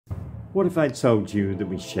What if I told you that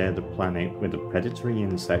we share the planet with a predatory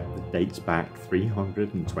insect that dates back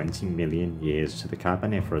 320 million years to the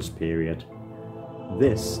Carboniferous period?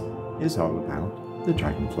 This is all about the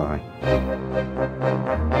dragonfly.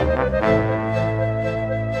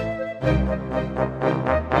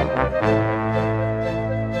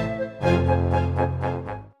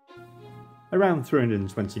 Around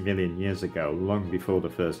 320 million years ago, long before the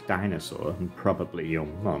first dinosaur, and probably your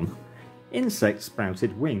mum, insects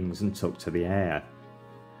sprouted wings and took to the air.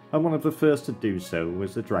 And one of the first to do so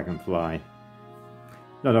was the dragonfly.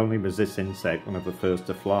 Not only was this insect one of the first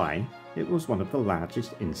to fly, it was one of the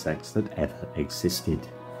largest insects that ever existed.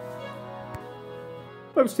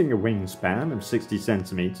 Boasting a wingspan of 60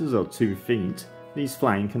 centimeters or 2 feet, these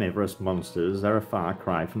flying carnivorous monsters are a far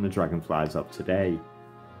cry from the dragonflies of today,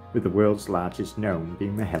 with the world's largest known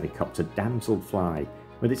being the helicopter damselfly,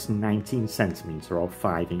 with its 19 centimeter or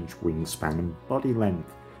 5-inch wingspan and body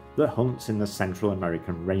length that hunts in the Central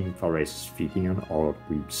American rainforests, feeding on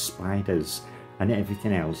orb-webbed spiders and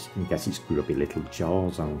everything else it can get its grubby little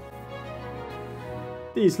jaws on.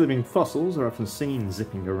 These living fossils are often seen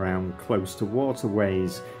zipping around close to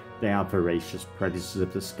waterways. They are voracious predators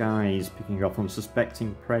of the skies, picking off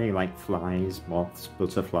unsuspecting prey like flies, moths,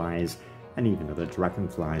 butterflies, and even other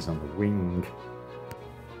dragonflies on the wing.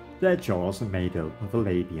 Their jaws are made up of a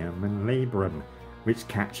labium and labrum, which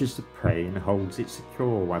catches the prey and holds it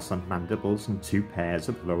secure whilst the mandibles and 2 pairs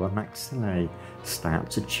of lower maxillae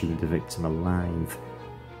start to chew the victim alive.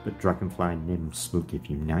 But dragonfly nymphs will give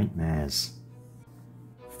you nightmares.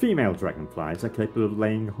 Female dragonflies are capable of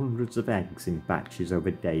laying hundreds of eggs in batches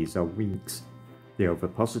over days or weeks. The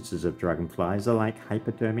ovipositors of dragonflies are like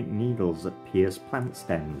hypodermic needles that pierce plant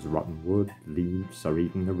stems, rotten wood, leaves, or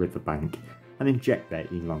even the riverbank, and inject their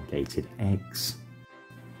elongated eggs.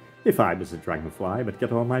 If I was a dragonfly, I would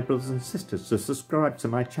get all my brothers and sisters to subscribe to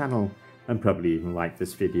my channel, and probably even like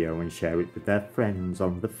this video and share it with their friends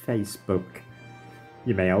on the Facebook.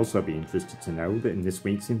 You may also be interested to know that in this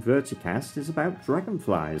week's Inverticast is about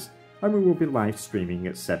dragonflies, and we will be live streaming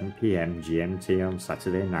at 7 PM GMT on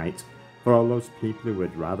Saturday night for all those people who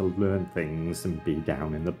would rather learn things than be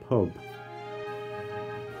down in the pub.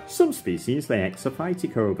 Some species lay eggs of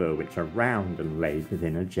phytocova, which are round and laid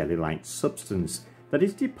within a jelly-like substance that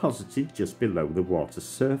is deposited just below the water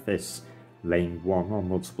surface, laying one or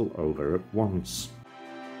multiple ova at once.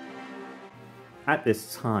 At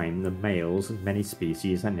this time, the males of many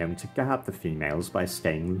species are known to guard the females by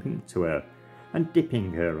staying linked to her and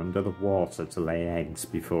dipping her under the water to lay eggs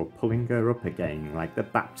before pulling her up again like the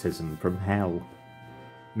baptism from hell.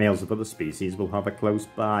 Males of other species will hover close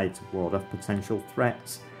by to ward off potential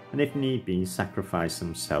threats, and if need be, sacrifice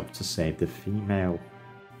themselves to save the female.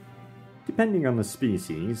 Depending on the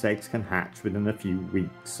species, eggs can hatch within a few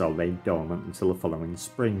weeks or lay dormant until the following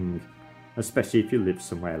spring, especially if you live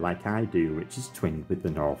somewhere like I do, which is twinned with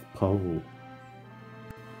the North Pole.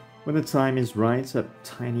 When the time is right, a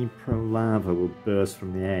tiny pro-larva will burst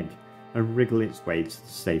from the egg and wriggle its way to the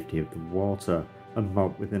safety of the water and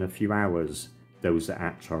molt within a few hours. Those that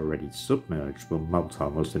hatch already submerged will molt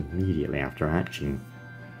almost immediately after hatching.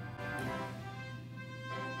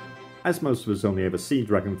 As most of us only ever see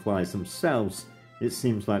dragonflies themselves, it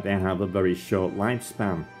seems like they have a very short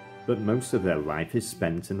lifespan, but most of their life is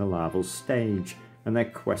spent in the larval stage, and their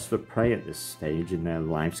quest for prey at this stage in their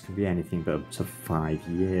lives can be anything but up to 5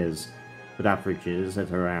 years, but averages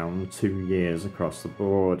at around 2 years across the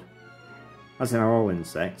board. As in all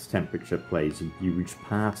insects, temperature plays a huge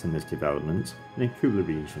part in this development, and in cooler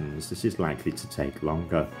regions this is likely to take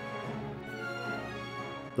longer.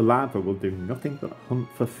 The larva will do nothing but hunt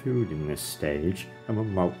for food in this stage and will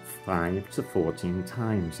molt 5 to 14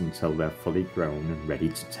 times until they're fully grown and ready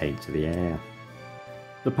to take to the air.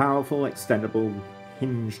 The powerful, extendable,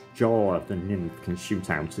 hinged jaw of the nymph can shoot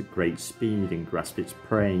out at great speed and grasp its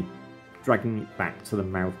prey, dragging it back to the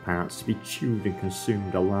mouth parts to be chewed and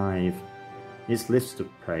consumed alive. Its list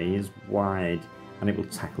of prey is wide, and it will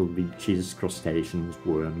tackle leeches, crustaceans,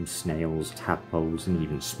 worms, snails, tadpoles, and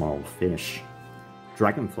even small fish.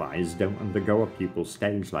 Dragonflies don't undergo a pupal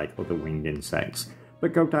stage like other winged insects,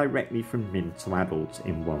 but go directly from nymph to adult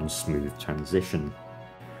in one smooth transition.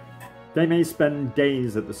 They may spend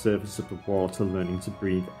days at the surface of the water learning to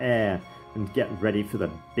breathe air and get ready for the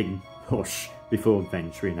big push before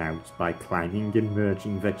venturing out by climbing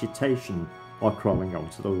emerging vegetation or crawling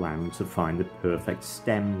onto the land to find the perfect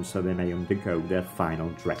stem so they may undergo their final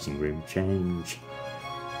dressing room change.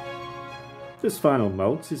 This final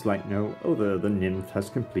molt is like no other the nymph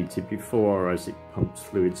has completed before, as it pumps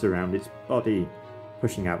fluids around its body,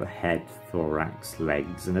 pushing out the head, thorax,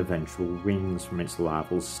 legs and eventual wings from its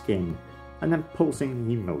larval skin, and then pulsing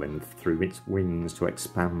hemolymph through its wings to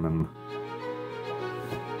expand them.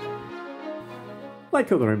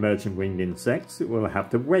 Like other emerging winged insects, it will have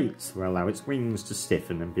to wait to allow its wings to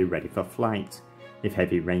stiffen and be ready for flight. If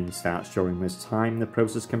heavy rain starts during this time, the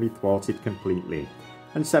process can be thwarted completely,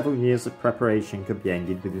 and several years of preparation could be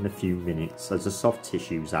ended within a few minutes as the soft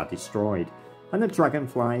tissues are destroyed, and the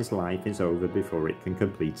dragonfly's life is over before it can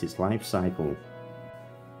complete its life cycle.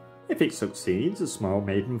 If it succeeds, a small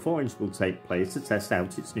maiden voyage will take place to test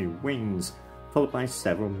out its new wings, followed by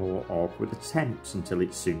several more awkward attempts until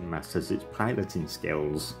it soon masters its piloting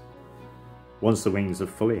skills. Once the wings are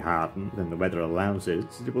fully hardened and the weather allows it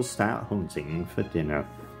will start hunting for dinner.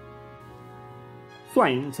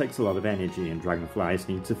 Flying takes a lot of energy, and dragonflies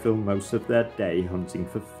need to fill most of their day hunting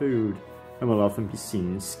for food, and will often be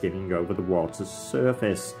seen skimming over the water's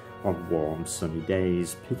surface on warm sunny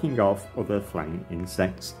days, picking off other flying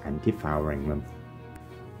insects and devouring them.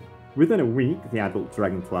 Within a week, the adult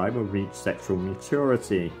dragonfly will reach sexual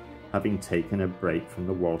maturity. Having taken a break from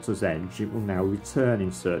the water's edge, it will now return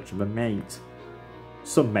in search of a mate.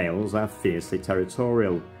 Some males are fiercely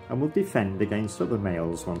territorial and will defend against other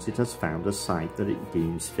males once it has found a site that it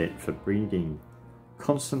deems fit for breeding,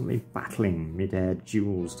 constantly battling mid-air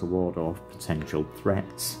duels to ward off potential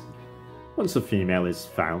threats. Once a female is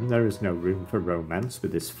found, there is no room for romance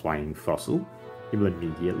with this flying fossil. He will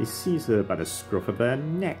immediately seize her by the scruff of her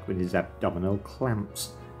neck with his abdominal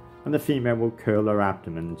clamps, and the female will curl her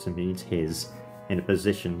abdomen to meet his in a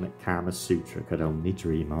position that Kama Sutra could only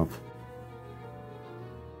dream of.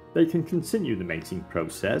 They can continue the mating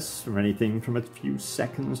process from anything from a few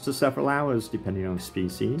seconds to several hours depending on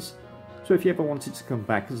species, so if you ever wanted to come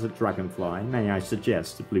back as a dragonfly, may I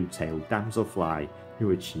suggest the blue-tailed damselfly,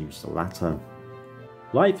 who achieves the latter.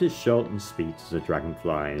 Life is short and sweet as a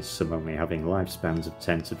dragonfly, some only having lifespans of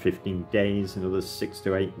 10 to 15 days and others 6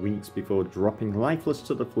 to 8 weeks before dropping lifeless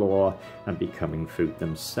to the floor and becoming food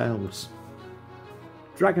themselves.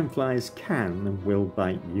 Dragonflies can and will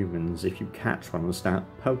bite humans if you catch one and start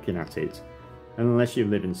poking at it, and unless you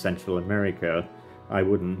live in Central America, I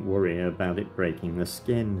wouldn't worry about it breaking the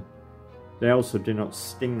skin. They also do not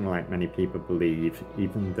sting like many people believe,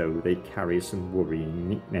 even though they carry some worrying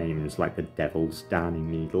nicknames like the Devil's Darning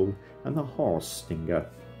Needle and the Horse Stinger.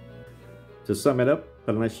 To sum it up,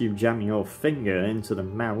 unless you jam your finger into the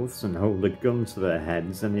mouths and hold a gun to their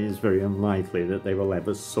heads, then it is very unlikely that they will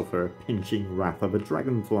ever suffer a pinching wrath of a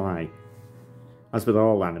dragonfly. As with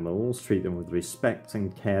all animals, treat them with respect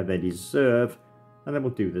and care they deserve, and they will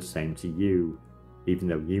do the same to you. Even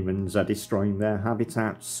though humans are destroying their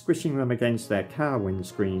habitats, squishing them against their car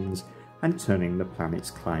windscreens, and turning the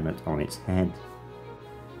planet's climate on its head.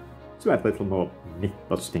 To add a little more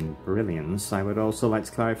myth-busting brilliance, I would also like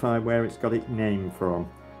to clarify where it's got its name from.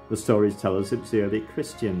 The stories tell us it was the early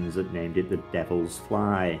Christians that named it the Devil's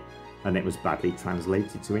Fly, and it was badly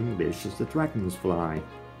translated to English as the Dragon's Fly.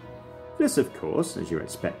 This, of course, as you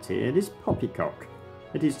expected, is poppycock.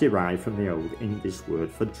 It is derived from the Old English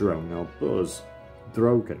word for drone or buzz,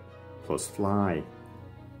 drogen plus fly.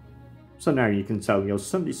 So now you can tell your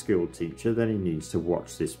Sunday school teacher that he needs to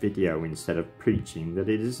watch this video instead of preaching that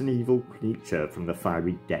it is an evil creature from the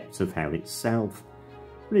fiery depths of hell itself.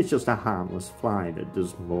 But it's just a harmless fly that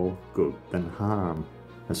does more good than harm,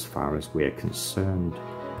 as far as we're concerned.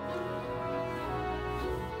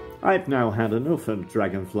 I've now had enough of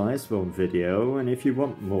dragonflies for one video, and if you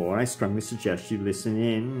want more, I strongly suggest you listen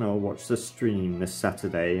in or watch the stream this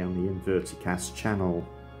Saturday on the Inverticast channel.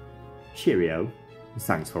 Cheerio, and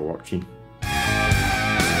thanks for watching.